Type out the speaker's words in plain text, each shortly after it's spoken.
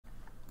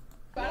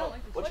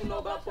What you know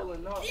about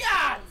pulling up?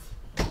 Yeah.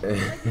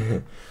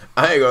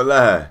 I ain't gonna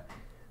lie.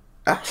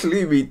 I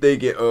actually be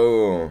thinking,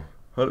 oh,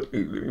 let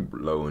me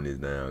blowing this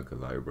down, cause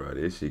like, bro,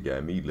 this shit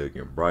got me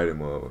looking bright and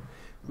more.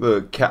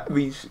 Look, cat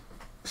be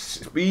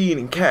Speed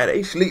and Cat,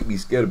 they sleep be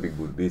scared of big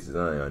booty bitches.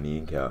 I ain't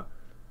even count.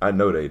 I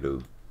know they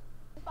do.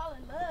 Fall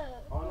in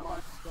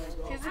love.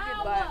 She's a good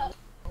vibe.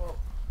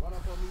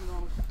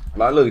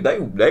 Like, look,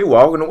 they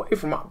walking away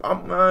from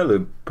my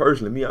look,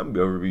 personally, me, I'm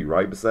gonna be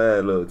right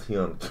beside little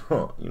Teanna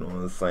Trump. You know what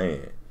I'm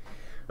saying?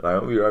 Like, I'm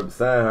gonna be right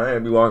beside her. I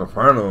ain't be walking in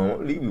front of him. I'm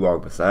gonna be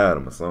walking beside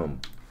him or something.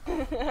 Why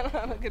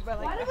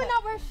did we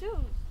not wear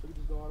shoes?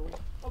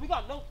 Oh, we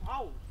got no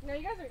towels. No,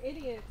 you guys are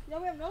idiots. No,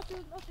 we have no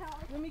shoes, no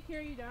towels. Let me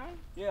carry you down.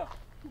 Yeah.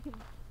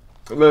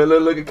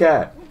 Look at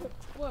Cat.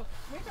 Whoa,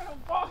 make sure I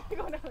don't fall.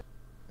 Go down.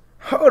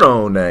 Hold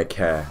on that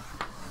Cat.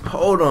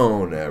 Hold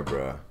on there,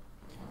 bro.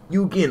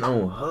 You getting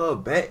on her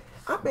back?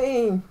 I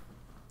mean,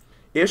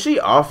 if she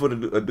offered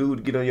a dude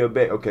to get on your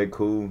back, okay,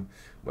 cool.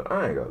 But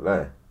I ain't gonna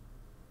lie.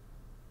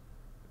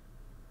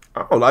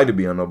 I don't like to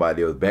be on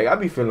nobody else's back. I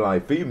be feeling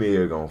like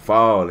female gonna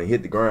fall and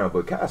hit the ground,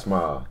 but Cat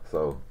smile,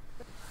 so.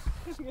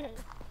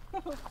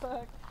 Oh,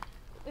 fuck.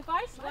 If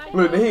I slide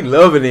Look, he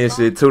loving this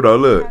shit too,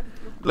 though.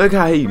 Look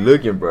how he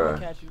looking, bro.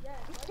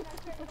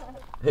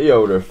 He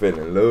over there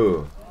feeling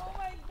love. Oh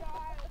my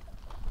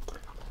god.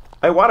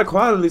 Hey, why the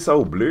quality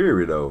so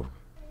blurry though?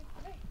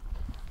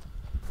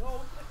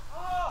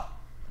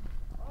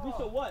 You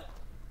said what?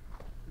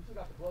 You still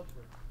got the blood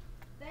spray.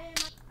 Damn,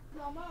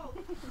 no more.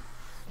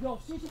 Yo,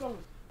 she's going.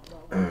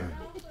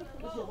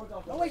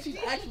 No way, she's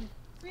actually.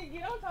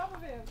 Get on top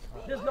of him.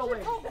 There's no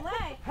way. Oh,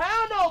 black.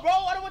 Hell no, bro.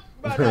 I don't want.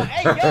 Bro, no.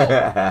 Hey,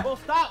 yo. Bro,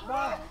 stop,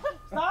 bro.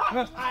 Stop.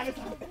 Alright,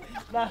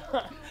 nah.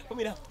 Put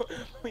me down.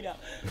 Put me down.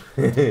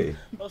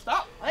 Bro,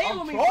 stop. I ain't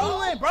gonna be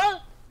trolling, bro.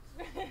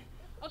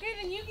 Okay,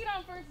 then you get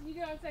on first and you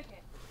get on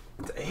second.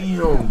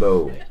 Damn,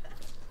 though.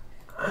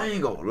 I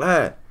ain't gonna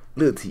lie.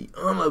 Lil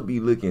Teanna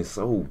be looking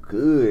so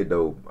good,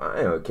 though. I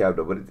ain't gonna cap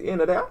though, but at the end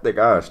of the day, I think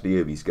I'll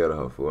still be scared of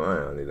her, fool.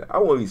 I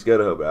won't be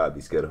scared of her, but I'll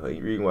be scared of her. The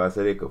reason why I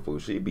say that, cause fool,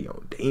 she be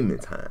on demon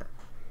time.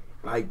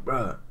 Like,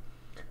 bruh,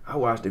 I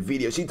watched the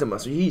video. She talking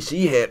about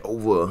she had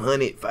over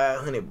 100,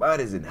 500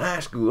 bodies in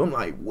high school. I'm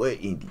like, what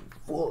in the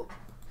fuck?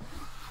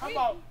 How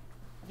about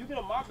you get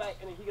on my back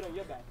and then he get on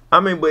your back? I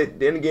mean, but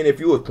then again,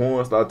 if you was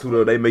porn star too,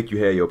 though, they make you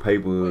have your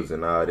papers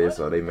and all that,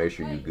 so they make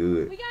sure you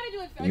good. We gotta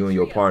do it for You and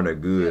your partner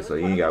good, so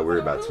you ain't gotta worry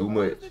about too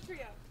much.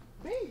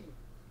 Me.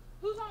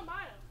 Who's on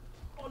bottom?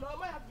 Oh no, it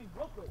might have to be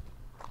Brooklyn.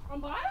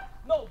 On bottom?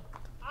 No,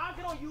 I'll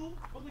get on you.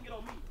 Brooklyn get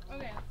on me.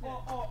 Okay.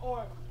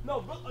 Or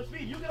no,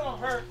 Speed, you get on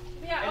her.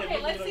 Yeah. and then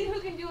Okay. Brooklyn Let's get see on who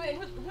you. can do it.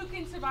 Who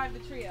can survive the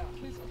trio?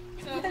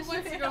 So who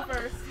wants to go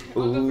first?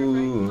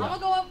 Ooh. I'm gonna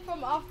go up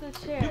from off the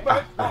chair. You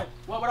first. Alright,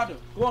 what I do?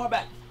 Go on her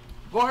back.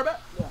 Go on her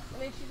back. Yeah.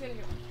 And then she's gonna go.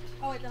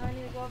 Oh wait, then I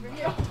need to go over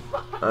here.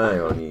 I ain't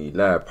gonna need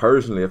lie.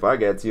 Personally, if I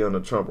got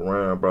Teanna Trump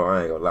around, bro,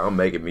 I ain't gonna lie. I'm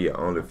making me an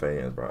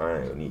OnlyFans, bro. I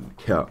ain't gonna need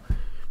cap.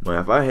 Man,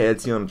 if I had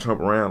Teanna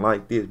Trump around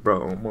like this,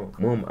 bro,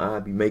 mom,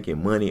 I'd be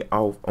making money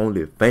off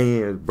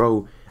OnlyFans,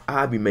 bro.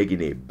 I'd be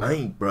making it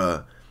bank,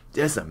 bro.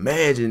 Just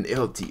imagine if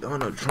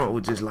Teanna Trump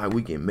was just like,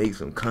 we can make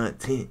some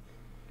content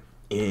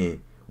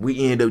and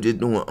we end up just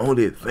doing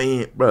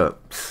OnlyFans, bro.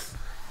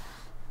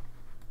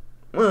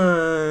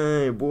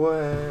 Man,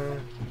 boy.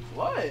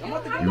 What? I'm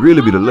about to get You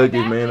really be the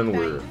luckiest man in the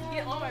world. Just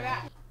get on my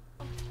back.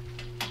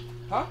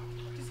 Huh?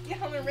 Just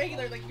get on the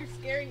regular, like you're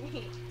scaring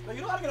me. No,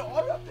 you know how to get an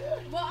order up there?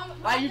 Well,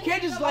 I'm. Like you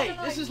can't just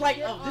like this is like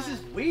this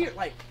is weird.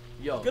 Like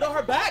yo, get on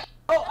her back.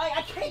 Oh,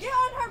 I can't Get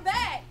on her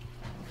back.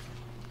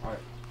 Alright.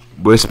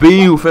 But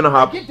Speed, you finna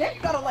hop. Get that.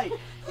 You gotta like.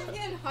 It's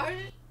getting harder.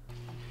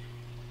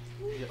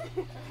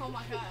 Oh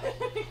my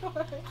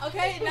god.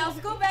 Okay, now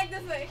scoot back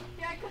this way.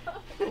 Here I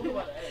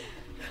go.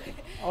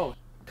 Oh.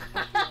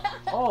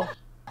 Oh.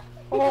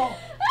 Oh.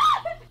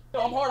 Yo,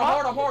 I'm hard. Yeah,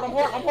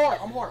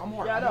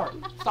 I know.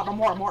 Stop, I'm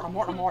hard.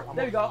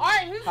 There you go.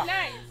 Alright, who's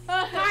next?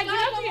 Kai, get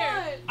up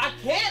here. I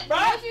can't, bro.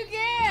 Yes, you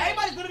can.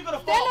 Everybody's literally gonna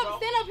fall, bro.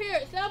 Stand up here.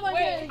 Stand up on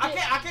here. I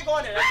can't go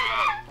in there.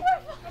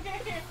 Okay,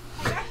 here.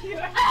 I got you.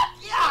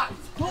 Yeah.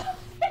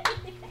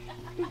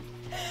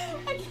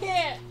 I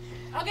can't.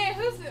 Okay,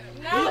 who's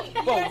now?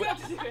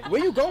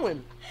 Where you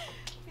going?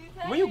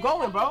 Where you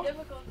going, bro?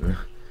 Difficult.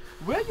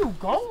 Where you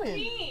going?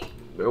 Me.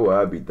 That's what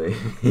I be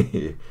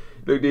thinking.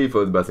 Look, these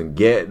folks about some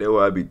gat. That's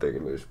what I be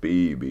thinking. Little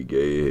Speed be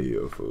gay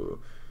here for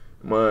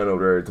mine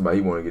over there. Talking about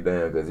he want to get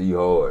down because he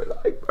hard.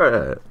 Like,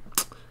 bruh.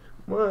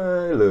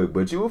 Man, look,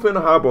 but you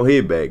finna hop on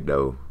his back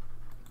though.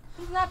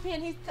 He's not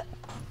peeing. He's.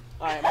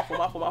 Alright, my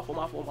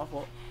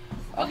fault.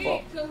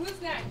 Okay, so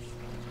who's next?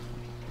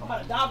 I'm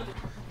about to dive in it.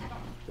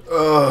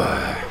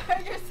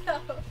 Hurt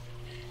yourself.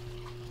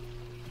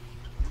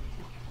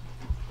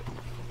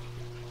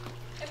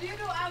 If you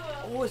go out.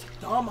 Oh, it's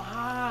dumb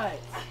hot.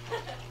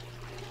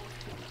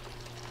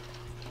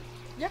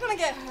 You're gonna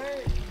get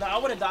hurt. Nah, I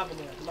wouldn't dive in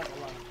there. I'm not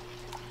gonna lie.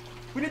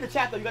 We need the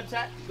chat though. You got the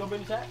chat? You gonna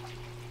bring the chat?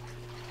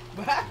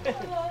 What happened?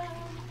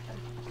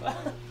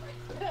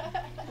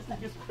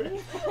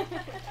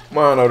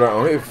 Mine over there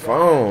on his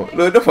phone.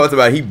 Look, the fuck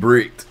about he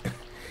bricked.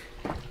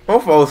 My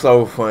folks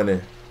so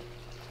funny.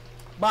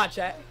 Bye,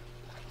 chat.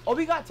 Oh,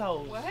 we got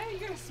toes. What?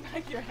 You're gonna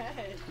smack your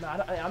head.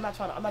 Nah, I'm not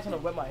trying to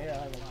wet my hair.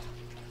 I ain't gonna lie.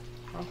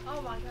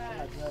 Oh my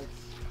god.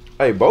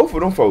 Hey, both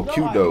of them folk No,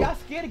 cute though. Y'all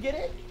scared to get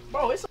in?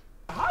 Bro, it's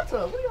a hot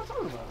tub. What are y'all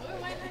talking about?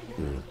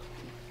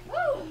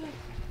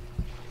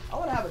 I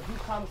want to have a deep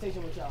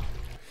conversation with y'all.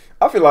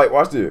 I feel like,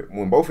 watch this.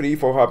 When both of these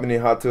folk hopping in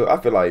hot tub, I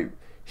feel like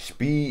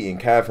Speed and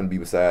Kai finna be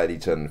beside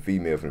each other and the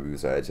female finna be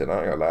beside each other.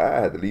 I ain't gonna lie,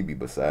 I had to leave be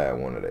beside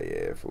one of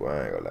their ass fool.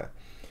 I ain't gonna lie.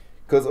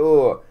 Cause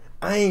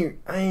I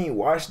ain't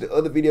watched the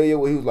other video yet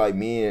where he was like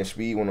me and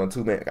Speed went on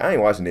 2 man. I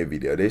ain't watching that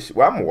video. That shit,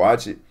 well, I'm gonna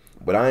watch it,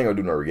 but I ain't gonna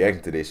do no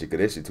reaction to that shit cause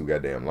that shit too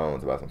goddamn long.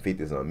 It's about some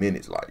 50-some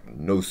minutes. Like,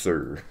 no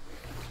sir.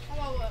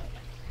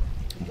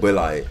 But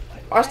like,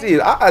 watch this.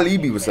 I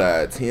leave be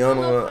beside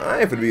Teanna. I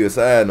ain't finna be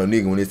beside no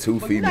nigga when it's 2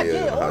 females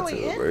in the hot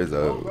tub, bro. It's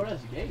over. Bro,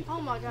 that's gay. Oh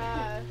my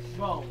gosh.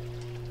 Bro.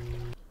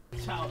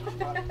 Childish,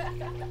 bro.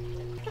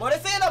 Bro, they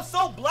saying I'm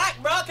so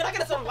black, bro. Can I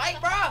get some light,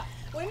 bro?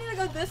 We need to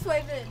go this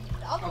way then.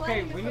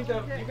 Okay, we need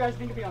to. You guys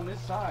need to be on this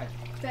side.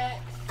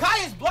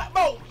 Kai is black,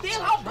 bro.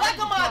 Damn, how black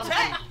am I,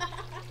 chat?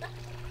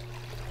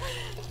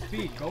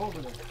 Speed, go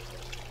over there.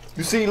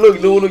 You see, look,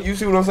 dude, you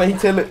see what I'm saying? He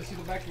telling, See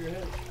the back of your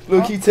head.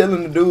 look, he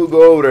telling the dude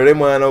go over there. They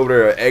mind over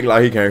there act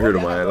like he can't hear the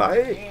mind.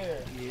 Like,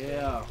 hey.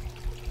 Yeah.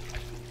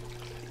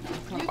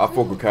 I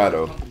fuck with Kai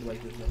though. Where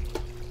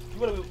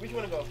you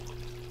wanna go?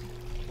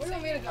 Where do you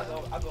want me to go?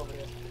 I'll go over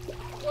there.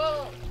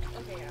 Well,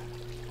 okay, yeah.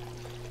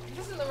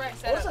 This is the right Oh,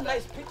 setup. it's a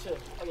nice picture.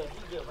 Oh yeah,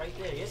 he good right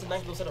there. It's a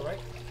nice little setup, right?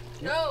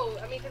 No,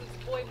 I mean, because it's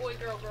boy, boy,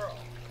 girl, girl.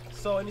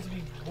 So it needs to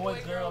be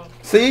boy, girl.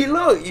 See,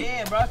 look.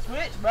 Yeah, bro,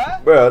 switch, bro.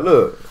 Bro,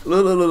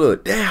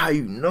 look. That's how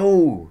you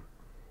know.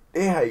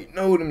 That's how you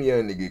know them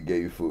young niggas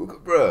gave food. Cause,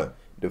 bro,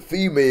 the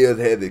females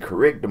had to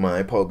correct the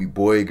mind. Probably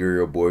boy,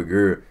 girl, boy,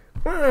 girl.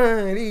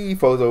 Man, these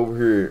folks over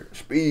here,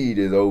 Speed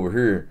is over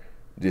here,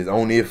 just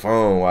on their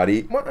phone while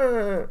they.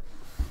 Man.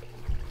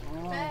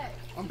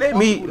 Let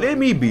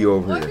me be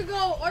over Or here. you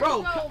go, or Bro,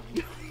 you go.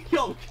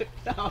 Yo,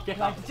 okay.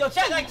 Yo,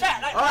 chat, like,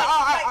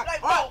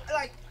 bro,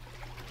 like,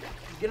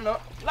 get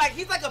enough. Like,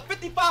 he's like a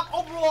 55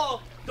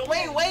 overall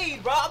Dwayne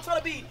Wade, bro. I'm trying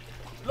to be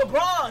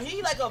LeBron.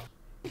 He like a,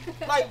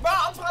 like, bro,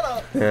 I'm trying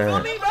to, feel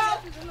me, bro?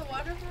 In the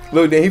water,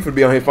 bro? Look, then he finna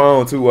be on his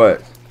phone too.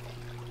 What?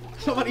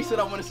 Somebody said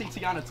I want to see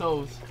Teanna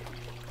toes.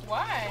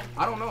 Why?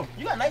 I don't know.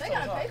 You got nice They toes,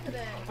 gotta huh? pay for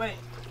that. Wait,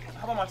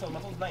 how about my toes? My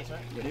toes nice,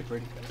 right? Yeah, they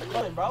pretty.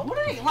 Nothing, bro. What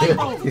are they like,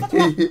 bro? What are you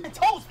touching my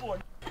toes for?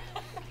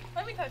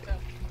 Let me touch them.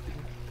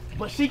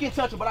 But she can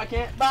touch it, but I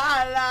can't.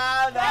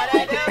 Ah!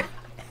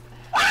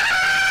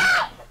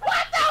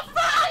 What the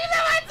fuck? You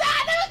know what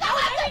time? You know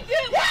what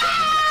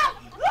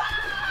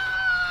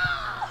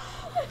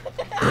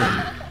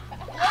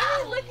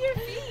Let me lick your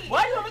feet.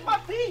 Why you lick my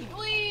feet?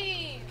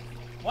 Please.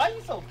 Why are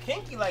you so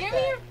kinky like Give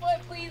that? me your foot,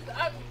 please. Yo,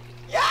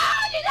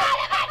 you got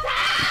it, my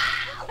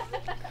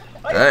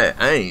toes!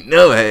 I ain't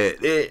never had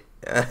that.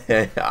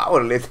 I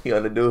wanna let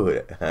Teanna do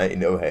it. I ain't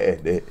never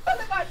had that. Look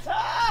at my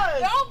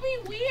toes! Don't be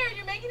weird.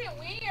 You're making it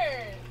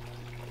weird.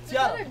 Just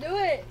Teanna, let her do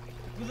it.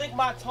 you lick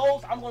my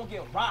toes, I'm gonna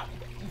get rocked.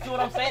 You see what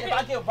I'm saying? If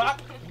I get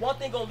rocked, one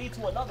thing gonna lead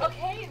to another.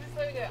 Okay, this is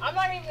so good. I'm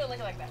not even gonna lick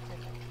it like that.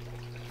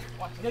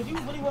 Watch Yo, you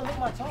really wanna lick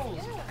my toes?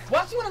 Yeah.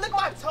 Why you wanna lick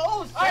my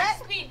toes, Alright, chat?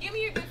 Speed, give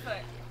me your good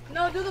foot.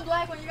 No, do the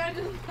black one. You gotta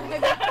do the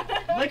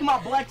black one. Lick my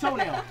black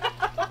toenail.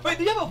 Wait,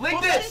 do you have a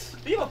foot fetish?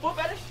 Do you have a foot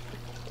fetish?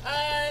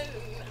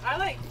 I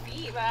like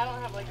feet, but I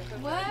don't have like a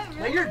foot fetish. What?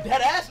 Now you're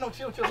dead ass. No,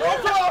 chill. Stop.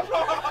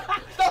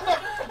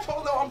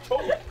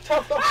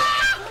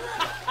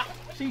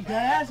 She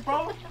dead ass,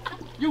 bro.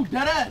 You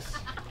dead ass.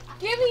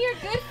 Give me your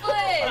good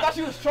I foot. thought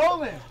she was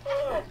trolling.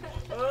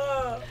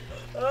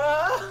 Can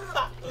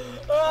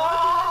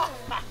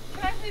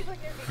I please lick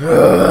your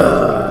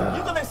feet?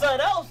 You can lick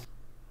something else.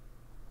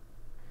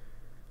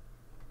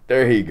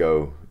 There he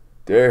go.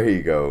 There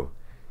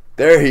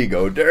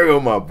go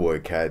my boy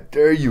Cat.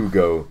 There you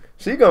go.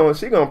 She gonna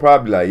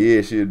probably like,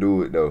 yeah, she'll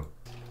do it though.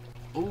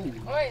 Ooh.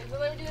 Alright, so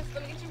let me do this.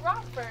 Let me get you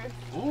rocked first.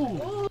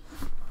 Ooh.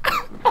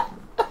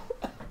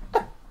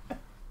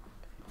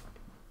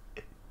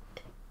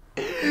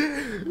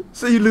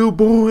 See little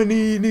boy and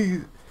these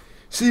niggas.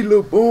 See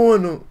little boy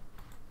and them.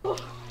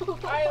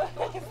 Alright,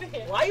 let me see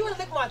it. Why you wanna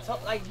lick my toes?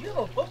 Like, you have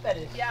a foot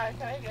fetish. Yeah,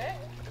 can I do it?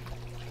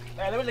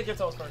 Alright, let me lick your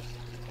toes first.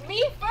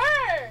 Me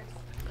first!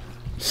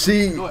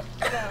 See, Do it.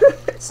 No.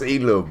 see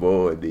little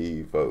boy and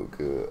these folk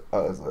good.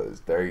 Oh, so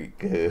straight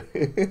good.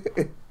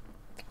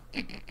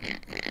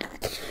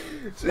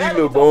 See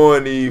little boy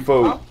and these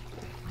folk.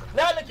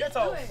 Now lick your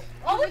toes.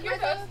 Oh, lick your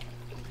toes.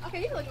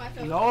 Okay, you can lick my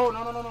toes. No.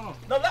 No,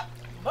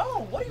 bro,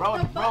 what are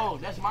you Bro,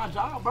 that's my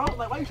job, bro.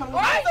 Like, why you trying to?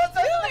 Why? What?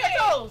 So Do lick your it.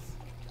 toes.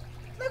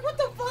 Like, what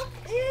the fuck?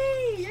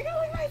 Hey, you're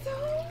gonna lick my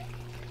toes?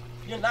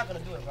 You're not gonna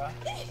do it, bro.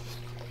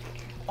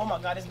 Oh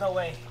my god, there's no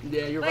way.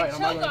 Yeah, you're Like, right.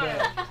 I'm not choke gonna on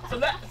do it.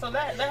 that. So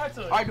let her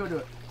to it. All right, do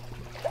it.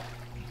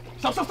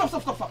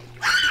 Stop.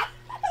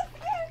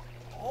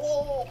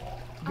 Oh.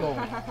 Go.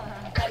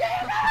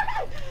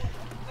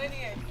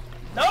 Linear.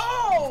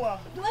 No!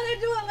 Let her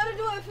do it.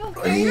 It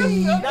feels Hey,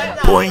 good.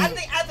 Nah. boy. I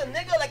think as a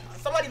nigga, like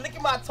somebody licking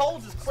licking my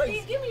toes is crazy.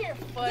 Please give me your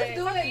foot. Just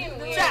do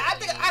it. Chat, I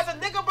think as a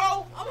nigga,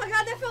 bro. Oh my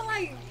god, that feel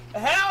like.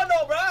 Hell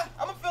no, bro.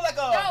 I'm gonna feel like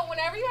a. No,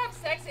 whenever you have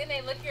sex and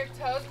they lick your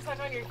toes and suck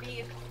on your feet,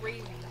 it's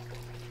crazy.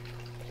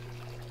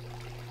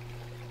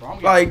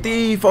 Like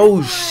these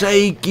folks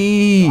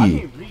shaky. I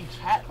can't read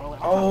chat, bro. Like,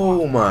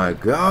 Oh my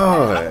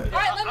god.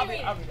 Alright, let me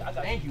read.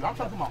 Thank you. I'm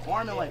trying to put my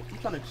arm in like, I'm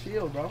trying to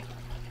chill, bro.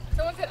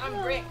 Someone said I'm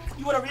brick.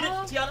 You wanna read it,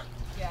 Teanna?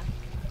 Yeah.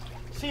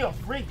 She a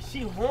freak.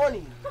 She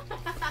horny.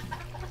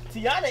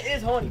 Teanna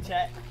is horny,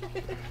 chat.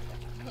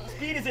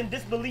 Speed is in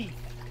disbelief.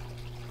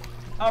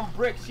 I'm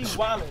brick. She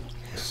wildin'.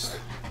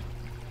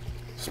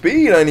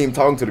 Speed ain't even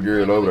talking to the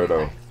girl over there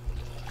though.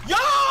 Yo!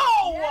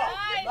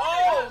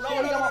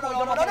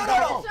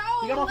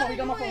 We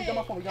got my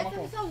phone.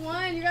 Episode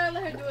 1, you gotta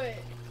let her do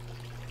it.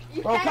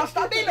 You Bro, have come to.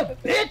 stop being a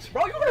bitch,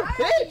 bro. You a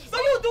bitch. So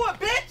you do it,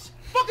 bitch?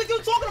 Fuck is you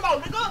talking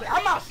about, nigga?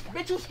 I'm not,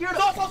 bitch. You scared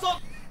of? So.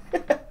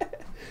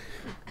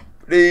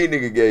 These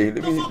nigga gay.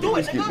 Let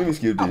me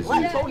skip I got this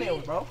black shit.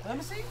 toenails, bro. Let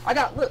me see.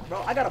 Look,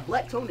 bro. I got a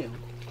black toenail.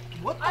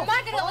 What the I'm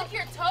not gonna fuck? lick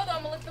your toe though,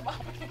 I'm gonna lick the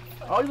bottom of your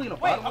foot. Oh, you looking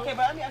at Wait, bottom? okay,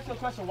 but let me ask you a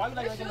question. Why you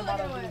like licking the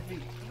bottom of your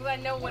feet? Because I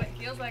know what it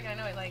feels like, I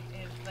know it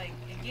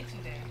it gets you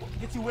there.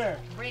 Get you where?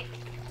 Brick.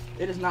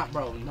 It is not,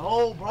 bro.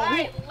 No, bro.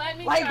 Alright, let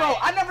me Like, try bro, it.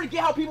 I never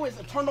get how people is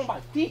turned on by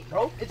feet,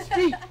 bro. It's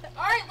feet.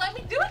 Alright, let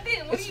me do it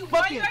then. It's Why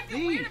are fucking you acting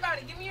feet. weird about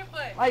it? Give me your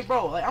foot. Like,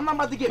 bro, like I'm not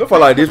about to get. Look for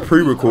like this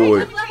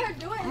pre-record. Just let her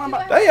do it. I'm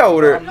about- They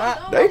over there. No,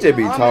 They just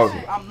be no,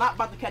 talking. I'm not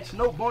about to catch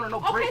no bone or no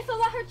break. Okay, so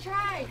let her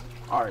try.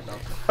 Alright, bro. I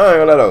ain't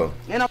gonna lie though.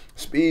 And I'm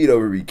Speed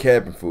over be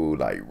capping fool.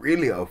 Like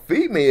really, a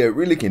female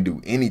really can do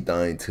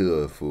anything to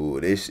a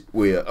fool.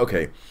 Well,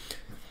 okay.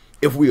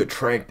 If we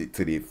attracted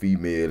to that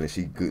female and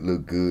she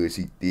look good,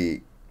 she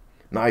thick,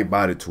 nice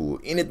body to her,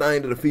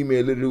 anything that a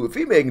female will do, a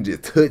female can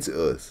just touch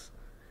us.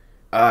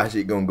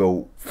 Shit gonna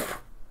go.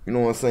 You know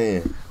what I'm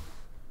saying?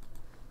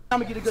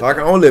 gonna get a good. So I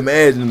can only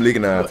imagine them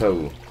licking our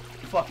toes.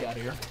 Fuck out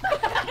of here.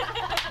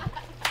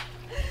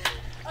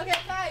 Okay,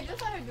 fine,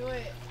 just let her do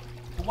it.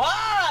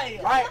 Why?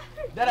 Right?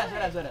 That ass.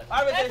 Alright,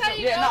 That's how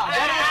you Yeah, know. nah,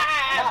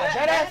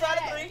 that out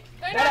of three.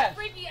 They're that not ass.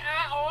 freaky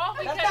at all.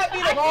 That's because not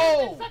being I a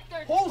didn't bro. suck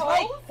their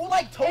Who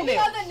like If you toenails?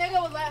 know the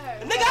nigga would let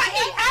her. Nigga,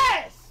 I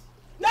eat ass.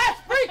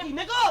 That's freaky,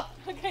 nigga.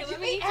 Okay, let You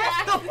me eat try.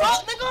 ass the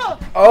fuck,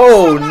 nigga.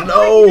 Oh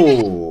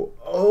no!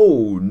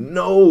 Oh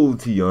no,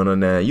 Teanna,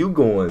 now you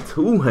going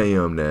too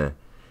ham now.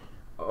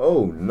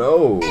 Oh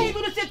no! He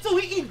do this shit too.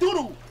 He eat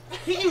doodle.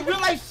 He eat real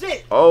life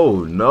shit.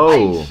 Oh I no!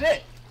 ain't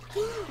shit.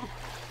 Fuck.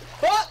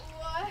 What?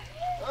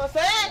 You know what I'm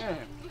saying?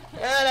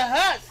 Yeah, the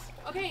huts.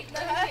 Okay,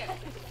 let me see it.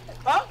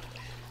 Huh?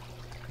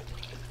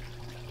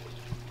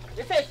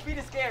 They say Speed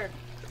is scared.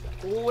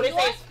 Ooh, they You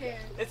say are scared.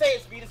 they say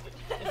Speed is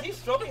scared. Is he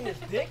stroking his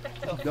dick?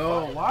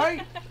 Go,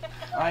 why?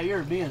 Alright,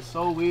 you're being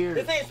so They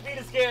weird. say Speed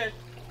is scared.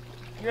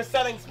 You're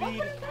selling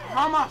Speed.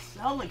 How am I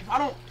selling?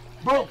 Cause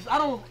I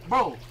don't,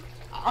 bro.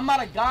 I'm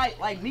not a guy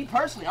like me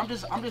personally. I'm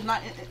just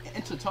not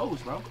into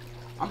toes, bro.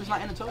 I'm just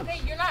not into toes. Okay,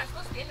 you're not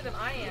supposed to be into them.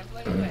 I am. So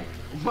let me do it.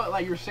 But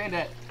like you're saying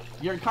that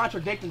you're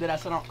contradicting that I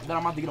said that I'm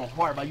about to get on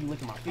hard by you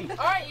licking my feet.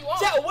 Alright, you won't.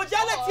 Chat, would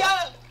y'all let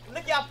Teanna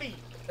lick y'all feet?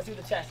 Let's see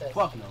what the chat says.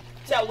 Fuck no.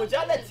 Chat, would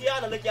y'all let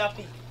Teanna lick y'all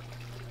feet?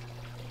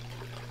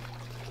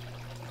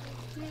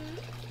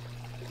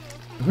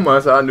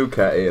 Man, so I knew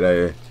Cat ate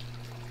that.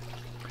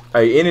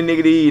 Hey, any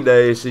nigga these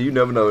days, shit, you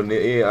never know. All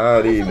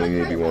these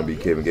niggas be want to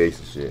be Kevin Gates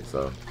and shit.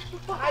 So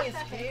I is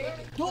scared.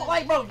 Dude,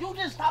 like, bro, you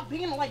just stop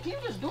being like, can you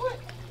just do it?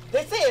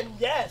 They saying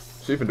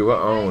yes. she can do her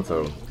own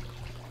toe.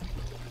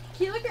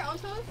 Can you lick your own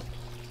toes?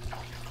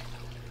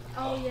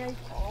 Oh, yeah.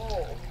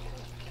 Oh.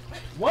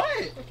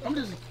 What? I'm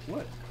just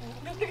what?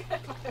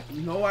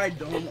 No, I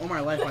don't. On my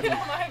life, I didn't.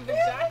 My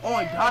vagina. Oh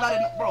my god, I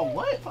didn't. Bro,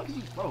 what? Fuck is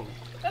you, bro?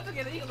 That's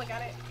okay, then you can look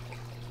at it.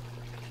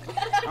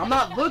 I'm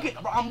not looking.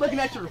 Bro, I'm looking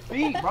at your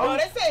feet, Bro, bro.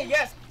 they saying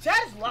yes. Chat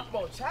is locked,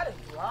 bro. Chat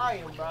is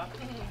lying, bro.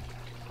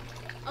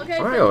 Okay, I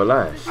ain't gonna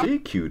lie, she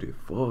cute as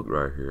fuck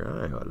right here.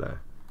 I ain't gonna lie.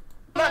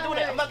 I'm not doing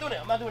it. I'm not doing it.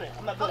 I'm not doing it.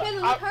 I'm not doing Okay, it.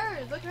 then look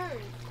hers. Look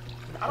hers.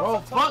 I Bro,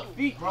 don't fuck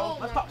feet, bro. Oh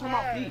Let's my talk about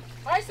God. feet.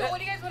 Alright, so what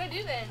do you guys want to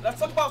do then? Let's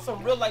talk about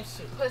some real life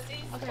shit. Pussies?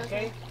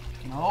 Okay?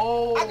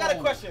 No. I got a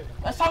question.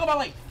 Let's talk about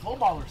like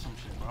football or some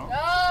shit, bro.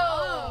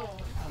 No!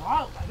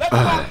 Wow. Let's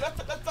talk about.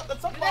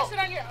 Let's talk Do that about. shit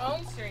on your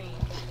own stream.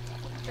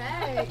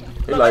 Bag.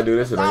 You like do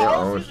this shit on your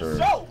own This is a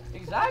stream. show.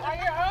 Exactly. On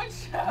your own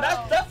show.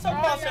 Let's talk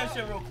about Oh, that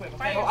no. shit real quick.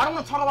 Right. Okay? Bro, I don't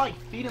want to talk about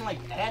like feet and like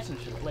ass and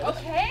shit. Like,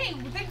 Okay,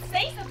 well, then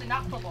say something,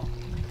 not football.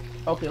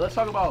 okay, let's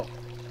talk about.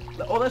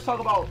 Let's talk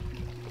about.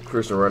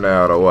 Christian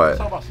Ronaldo or Let's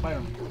what? talk about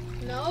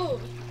Spider-Man. No.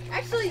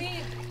 Actually, See,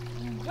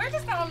 we're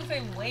just not on the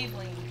same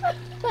wavelength.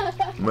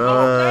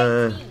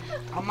 Man, 19.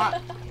 I'm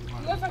not.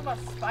 You want to talk about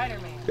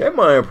Spider-Man? that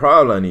man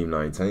probably ain't even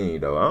 19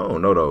 though. I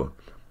don't know though.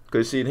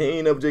 Cause shit, he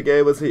ain't up just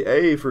gave us his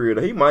age for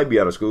real. He might be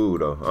out of school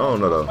though. I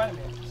don't know though.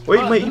 Spider-Man.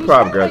 Well, he The new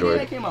probably Spider-Man game graduated.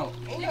 that came out.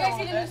 Did you guys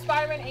see the new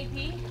Spider-Man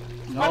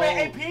AP? No. Spider-Man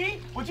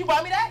AP? Would you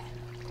buy me that?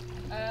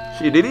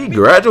 Shit, did he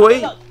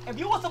graduate? Look, if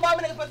you want to buy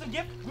me that expensive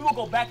gift, we will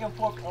go back and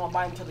forth on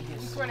buying each other You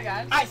gifts. swear to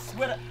God. I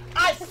swear to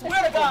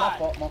My God.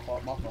 fault.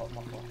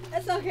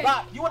 that's okay.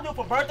 Rob, you want to do it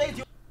for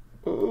birthdays?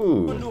 Ooh.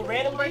 Ooh. We're gonna do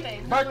random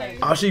Birthdays. birthdays.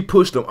 Oh, she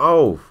pushed him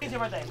off. When's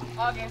your birthday?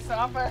 August, so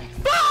I'm first.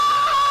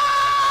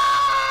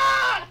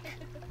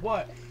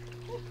 What?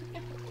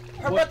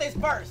 Her birthday's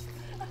first.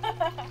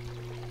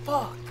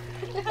 Fuck.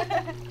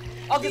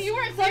 August, You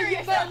weren't So you,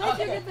 serious. but at least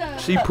you get the.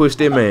 She pushed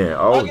that man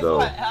off August though.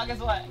 what?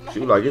 August what? She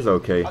was like, it's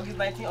okay. August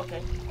 19. Okay.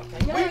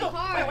 Okay. You Where you got a go?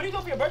 car. Wait, what do you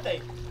go for your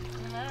birthday?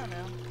 I don't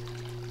know.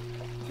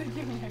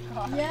 Give me a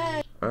car.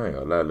 Yeah. I ain't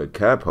gonna lie, the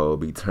capo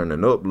be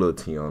turning up little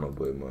Teanna,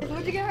 but So would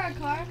man. you get her a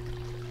car?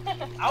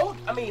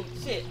 I mean,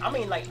 shit. I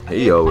mean, like.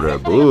 He over there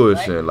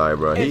bullshitting, like,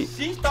 bro. He If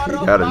she started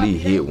off gotta my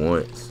leave day, hit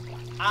once.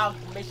 I'll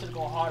make sure to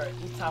go harder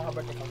each time her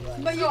birthday comes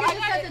around. But you So can I just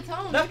got set the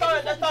tone. Let's You can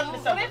start just in set the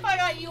December. What if I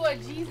got you a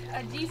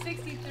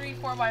G63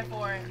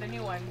 4x4, the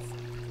new ones?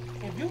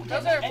 If you Those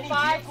give me are any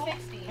vehicle,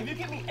 $560. if you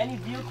give me any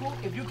vehicle,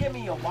 if you give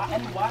me a watch,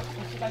 any watch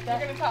and shit like You're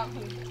that, gonna top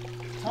me.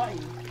 tell you.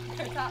 You're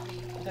gonna top me.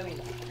 What that mean?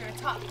 You're gonna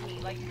top me.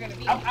 Like you're gonna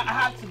be. I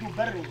have to do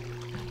better than you.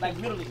 Like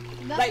literally.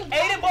 That's Like what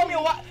Aiden bought me a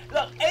watch.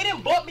 Look,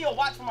 Aiden bought me a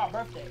watch for my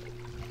birthday.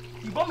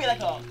 He bought me like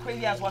a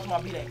crazy ass watch for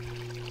my birthday.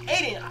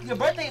 Aiden, your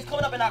birthday is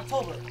coming up in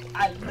October.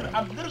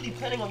 I'm literally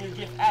planning on your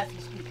gift as we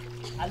speak.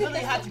 I literally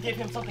had to give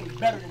him something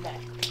better than that.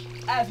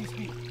 As we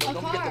speak. A Don't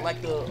forget to car.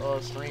 like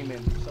the stream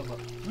and stuff up.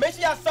 Make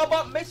sure y'all sub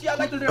up. Make sure y'all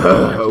like the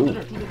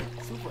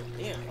super.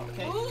 Damn.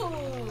 Okay.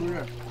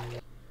 Ooh.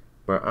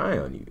 Bro, I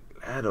ain't even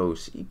lie though.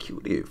 She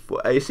cute as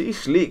fuck. Hey, she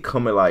slick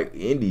coming like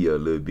India a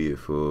little bit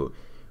for,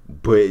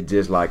 but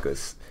just like a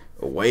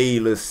way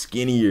little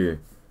skinnier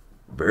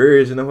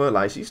version of her.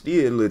 Like she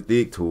still a little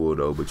thick to her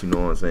though. But you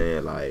know what I'm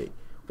saying? Like,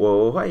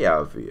 well, how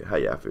y'all feel? How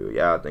y'all feel?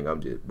 Y'all think I'm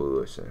just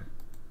bullshitting?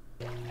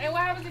 And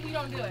what happens if you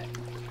don't do it?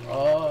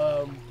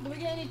 Do we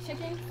get any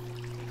chicken?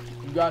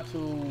 You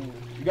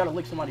gotta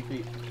lick somebody's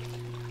feet.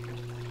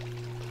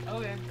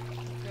 Okay.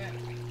 Yeah.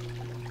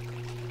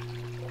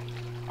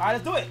 Alright,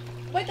 let's do it.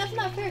 Wait, that's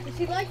not fair because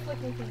she likes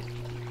licking feet.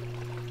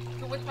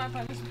 So what's my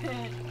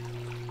punishment?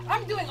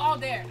 I'm doing all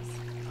theirs.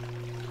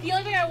 The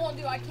only thing I won't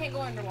do, I can't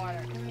go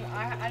underwater.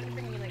 I didn't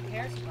bring any like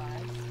hair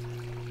supplies.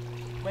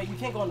 Wait, you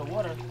can't go in the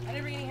water. I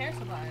didn't bring any hair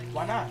supplies.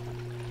 Why not?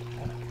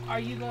 Are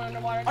you going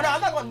underwater? Oh no,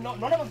 I'm not going. No,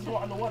 none of us is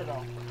going underwater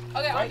though.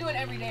 Okay, Right? I'm doing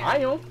every day. I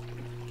am.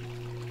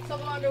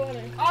 Someone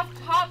underwater. Off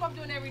top, I'm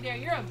doing every day.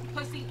 You're a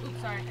pussy.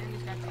 Oops, sorry. I didn't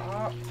scratch that.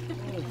 Oh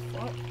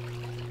fuck.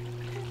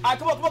 Alright,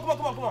 come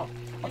on.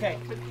 Okay.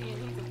 Pussy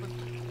and he's a pussy.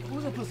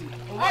 Who's a pussy?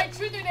 Alright,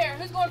 truth or dare.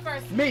 Who's going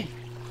first? Me.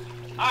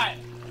 Alright.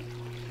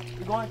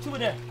 We're going two of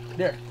them.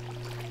 There.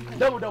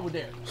 Double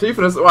dare. She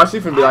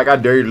finna be like, I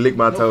dare you to lick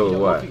my toes.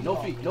 Why? No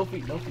feet.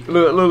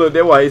 Look,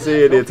 that's why he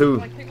said that too.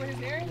 Like, pick where his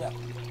hair is? Yeah.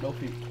 No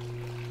feet.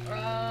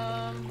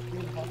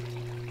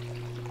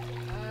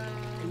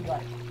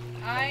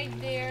 I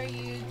dare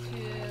you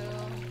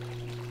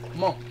to.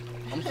 Come on.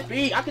 I'm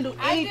speed. I can do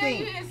I dare anything.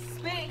 you to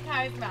spit in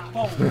Kai's mouth.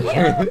 Oh,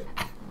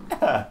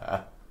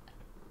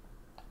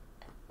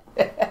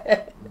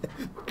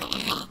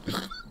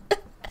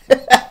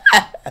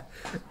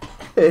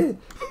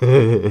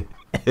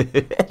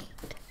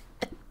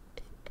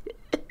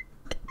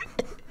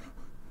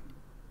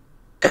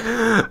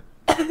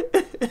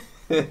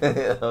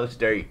 I'm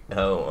straight. I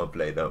don't want to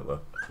play no more.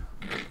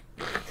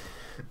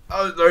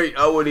 I'm straight.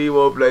 I wouldn't even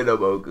want to play no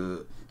more.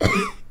 Good.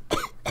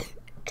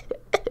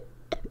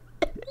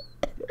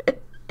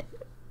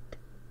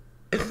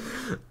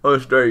 I'm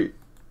straight.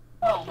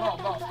 bro,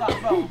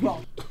 stop, bro.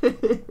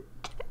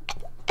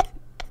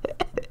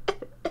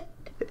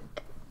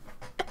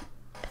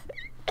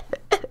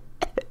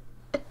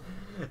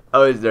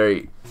 I'm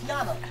straight.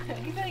 Teanna.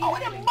 You better Oh,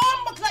 get that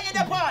bomb like in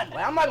that pond.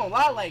 Like, I'm not gonna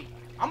lie. Like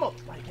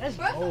that's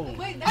First, bold.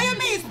 wait, How you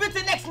that's mean spit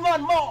the next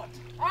one more?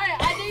 Alright,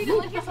 I dare you to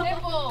lick his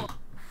nipple.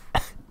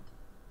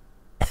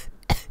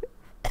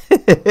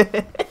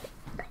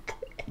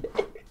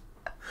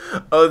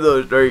 I'm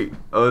so straight.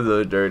 Not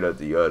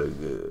the other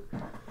good.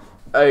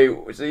 Hey,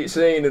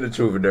 she ain't in the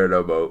truth and dirt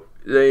no more.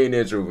 She ain't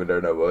in the truth and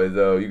dirt no more.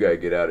 So you gotta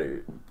get out of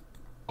here.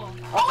 Oh,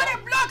 that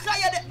blocks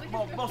out there.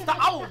 Bro, stop.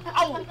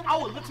 I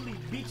will literally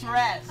beat your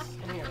ass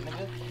in here,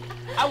 nigga.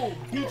 I will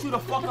beat you the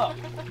fuck up.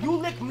 You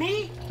lick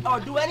me or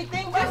do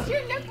anything, bro? That's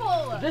your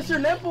nipple. This your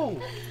nipple.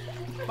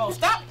 Bro,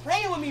 stop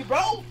playing with me,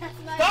 bro.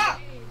 not Stop.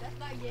 gay. That's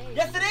not gay.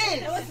 Yes, it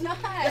is. No, it's not.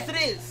 Yes, it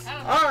is. I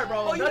don't know. All right, bro.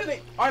 Oh, you- nothing.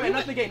 All right, man.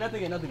 Nothing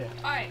gay.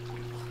 Alright.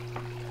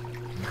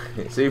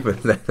 She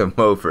was like the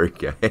moffer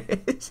guy.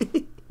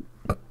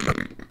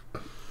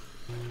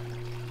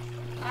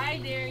 I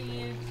dare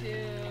you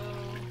to.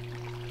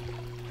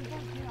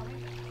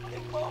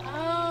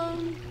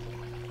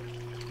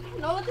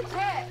 No, let the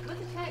chat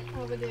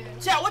come over there.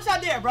 Chat, what y'all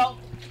there, bro?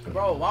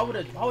 Bro, why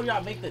would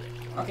y'all make the?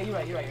 Okay, you're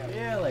right.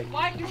 Yeah, like.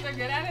 Why? Because they're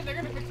good at it. They're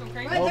gonna pick some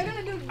crazy. Right,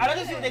 they're gonna do. I don't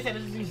just see what they said.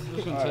 This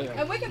is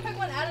And we can pick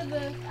one out of the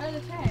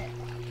chat.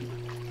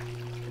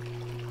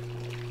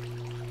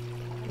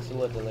 It's a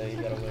little delay.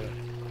 You gotta wait.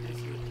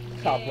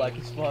 Top black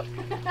as fuck.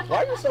 Why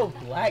are you so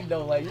black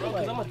though? Like you're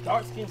Because like. I'm a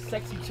dark-skinned,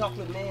 sexy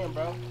chocolate man,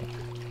 bro.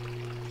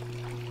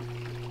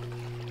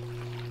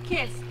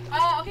 Kiss.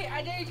 Okay,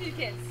 I dare you to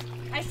kiss.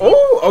 I see.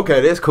 Oh,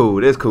 okay, that's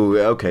cool.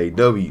 Okay,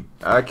 W.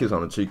 I kiss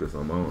on the cheek or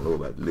something. I don't know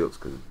about the lips,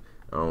 cause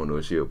I don't know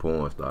if she a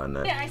porn star or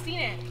not. Yeah, I seen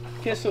it.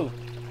 Kiss who?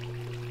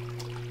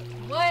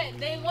 What?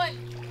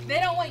 They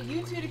don't want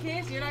you two to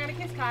kiss. You're not gonna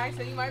kiss Kai,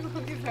 so you might as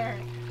well kiss her.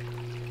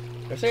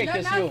 They're saying They're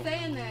kiss not you.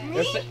 saying that.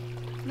 They're,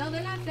 No,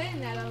 they're not saying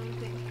that, I don't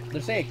think.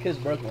 they're saying kiss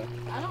Brooklyn.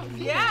 I don't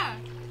see Yeah.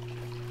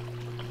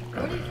 that.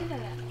 Where do you see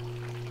that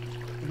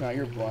at? Nah,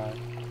 you're blind.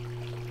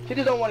 She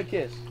just don't want to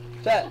kiss.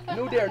 Chat.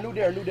 New dare.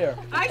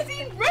 I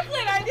seen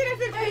Brooklyn. I did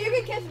it. Hey, you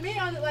can kiss me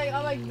on the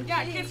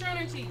Yeah, cheek. kiss her on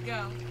her cheek.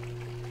 Go.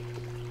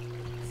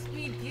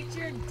 Speed, get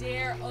your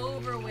dare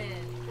over with.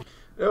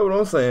 That's what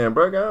I'm saying,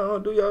 bro. Go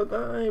on, do your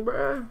thing,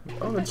 bro.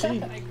 On the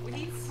cheek. Like,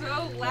 he's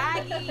so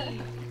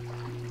laggy.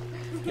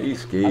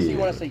 He's I scared. see you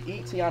want to say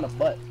eat Teanna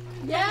butt.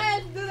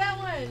 Yes, do that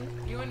one.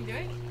 You want to do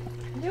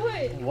it? Do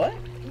it. What?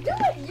 Do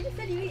it. You just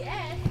said you eat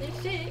ass and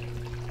shit.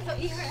 So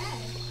eat her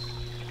ass.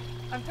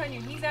 I'm telling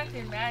you, he's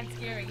acting mad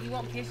scary. He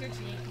won't kiss your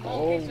cheek. He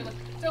won't kiss your lips.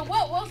 So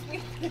what will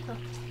Speedy do?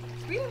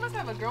 Speedy must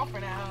have a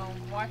girlfriend at home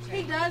watching.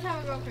 He does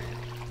have a girlfriend.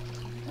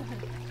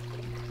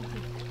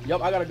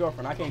 Yup, I got a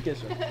girlfriend. I can't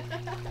kiss her.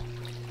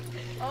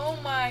 Oh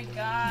my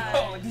god.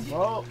 Oh, did you?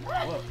 Bro,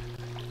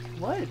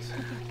 what?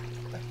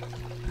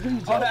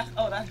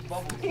 Oh, that's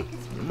bubble.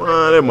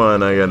 Man, that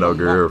man ain't got no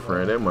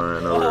girlfriend. That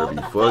man over there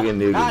be fucking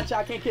Nah, niggas.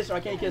 I can't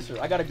kiss her.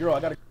 I got a girl.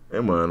 That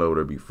man over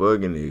there be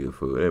fucking niggas,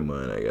 fool. That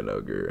man ain't got no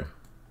girl.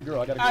 I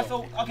got a girl. Alright,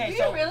 so okay, Do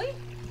so you really?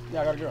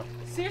 Yeah, I got a girl.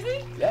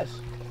 Seriously? Yes.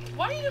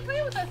 Why are you even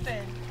playing with us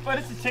then? oh,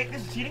 this is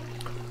cheating.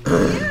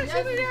 Yeah,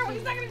 she'll be there.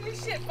 He's not gonna do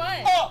shit fun.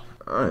 Oh,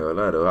 I ain't gonna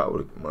lie though. I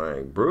would,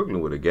 man,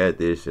 Brooklyn would have got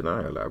this shit. I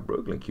ain't gonna lie,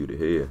 Brooklyn cute as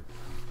hell.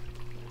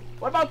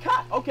 What about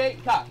Cop? Okay,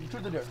 Cop, you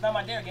truth or dare? it's not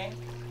my dare game.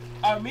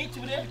 Me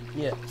too there.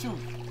 Yeah. Choose.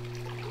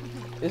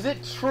 Is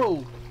it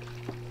true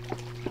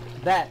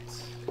that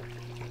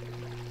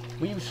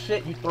when you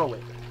shit, you throw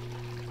it?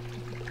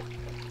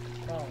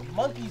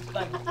 Monkeys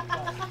like.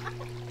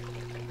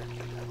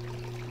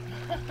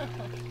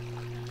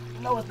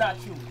 No, it's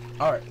not true.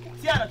 All right.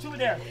 Teanna, true or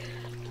dare?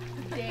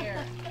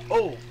 Dare.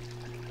 Oh,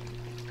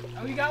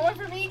 Oh, you got one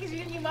for me? Because you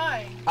didn't use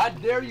mine. I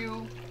dare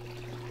you.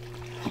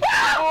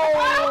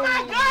 Oh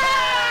my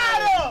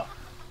God!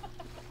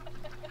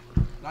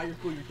 Now you're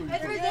cool. It's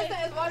resistant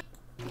as water.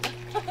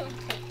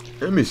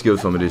 Let me skip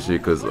some of this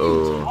shit, cause What are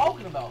you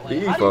talking about?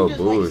 these how do folk you just,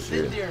 like, bullshit.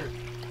 sit there?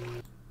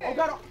 Oh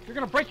God, you're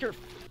gonna break your.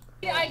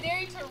 I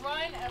dare you to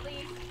run at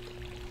least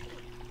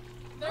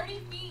 30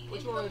 feet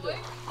into the woods.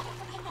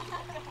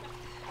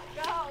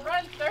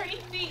 Run 30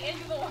 feet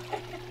into the woods.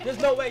 There's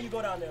no way you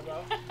go down there,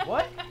 bro.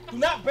 What? Do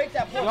not break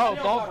that point.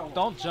 No,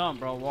 don't jump,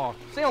 bro. Walk.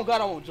 Say on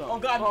God, I won't jump. Oh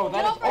God, Bro, no.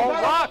 that is. Get over Oh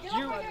here. God, Get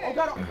you. over here. Oh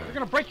God, You're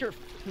gonna break your.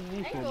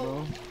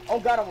 Ankle. oh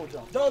God, I won't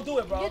jump. Don't do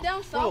it, bro. Get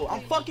down Bro, softly.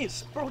 I'm fucking.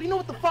 Bro, do you know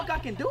what the fuck I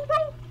can do, bro?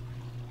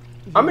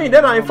 I mean,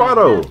 that ain't far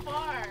though. Not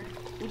far.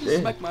 You just Yeah.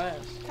 smack my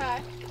ass.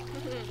 Kai.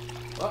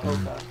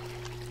 Uh-oh, God.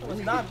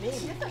 It's not me.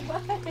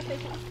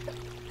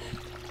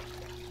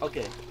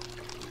 Okay,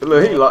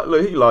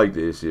 Look, he like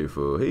this shit,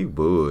 fool. He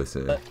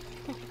bullshit.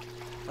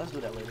 let's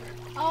do that later.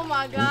 Oh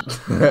my God.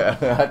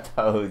 I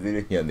told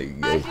you, young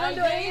nigga. Guys, gay. you I don't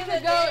do dare any you of to the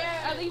go dare.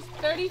 at least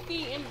 30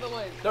 feet into the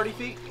woods. 30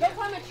 feet? Go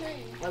climb a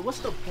tree. Like, what's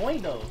the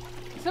point, though?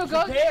 So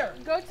go Dare.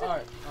 go to All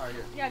right,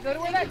 here. yeah, go to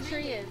where that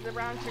tree is, the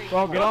round tree.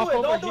 Bro, get off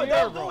Don't over do it. here,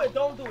 Don't bro. do it.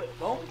 Don't do it.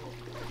 Don't.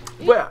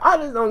 But I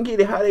just don't get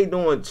it how they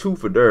doing two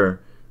for dare.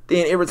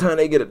 Then every time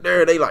they get a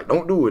dare, they like,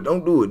 don't do it,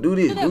 do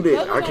this, do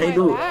that. I can't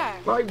do it.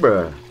 Like,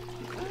 bruh.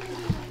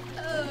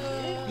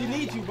 We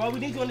need you, bro. We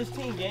need you on this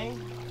team, gang.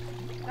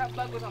 That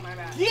bug was on my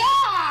back.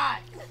 Yacht!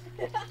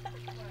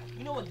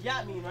 You know what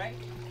yacht mean, right?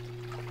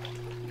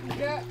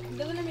 Girl,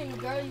 doesn't it mean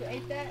girl, you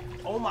ate that?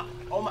 Oh my.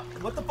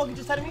 What the fuck you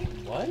just said to me?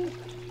 What?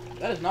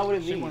 That is not what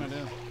it Shit means. wanna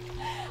do.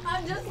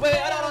 I'm just Wait,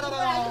 playing,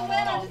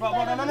 no,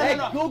 bro, no. Hey,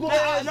 Google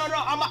this. No,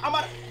 I'm I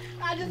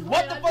just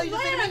What playing. the fuck you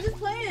just said? I'm just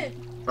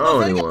playing. I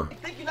don't even want. I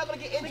think you're not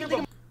gonna get injured, but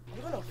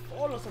you're gonna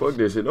fall or something. Fuck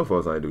this shit. No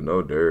folks ain't do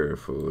no dare,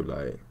 fool.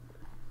 Like,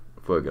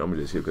 fuck it. I'm gonna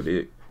just hit a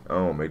dick. I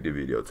don't make the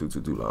video too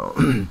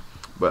long.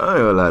 But I ain't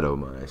gonna lie though,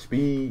 man.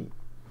 Speed,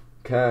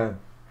 Kai,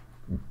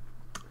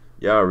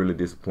 y'all really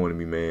disappointed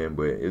me, man.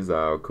 But it's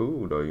all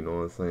cool though. You know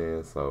what I'm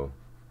saying? So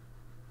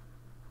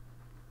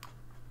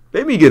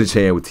let me get a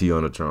chance with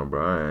Teanna Trump,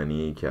 bro. I ain't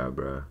even care,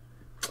 bro.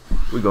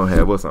 We gonna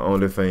have us on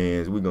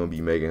OnlyFans. We gonna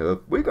be making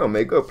up. We gonna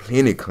make up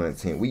plenty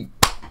content.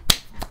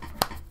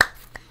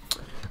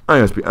 I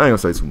ain't gonna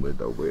say too much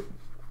though, but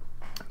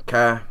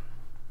Kai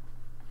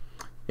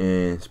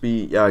and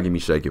Speed, y'all give me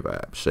shaky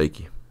vibes.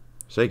 Shaky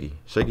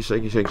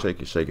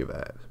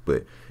vibes.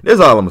 But that's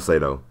all I'm gonna say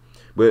though.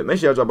 But make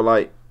sure y'all drop a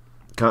like,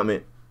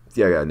 comment.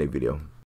 See y'all got a next video.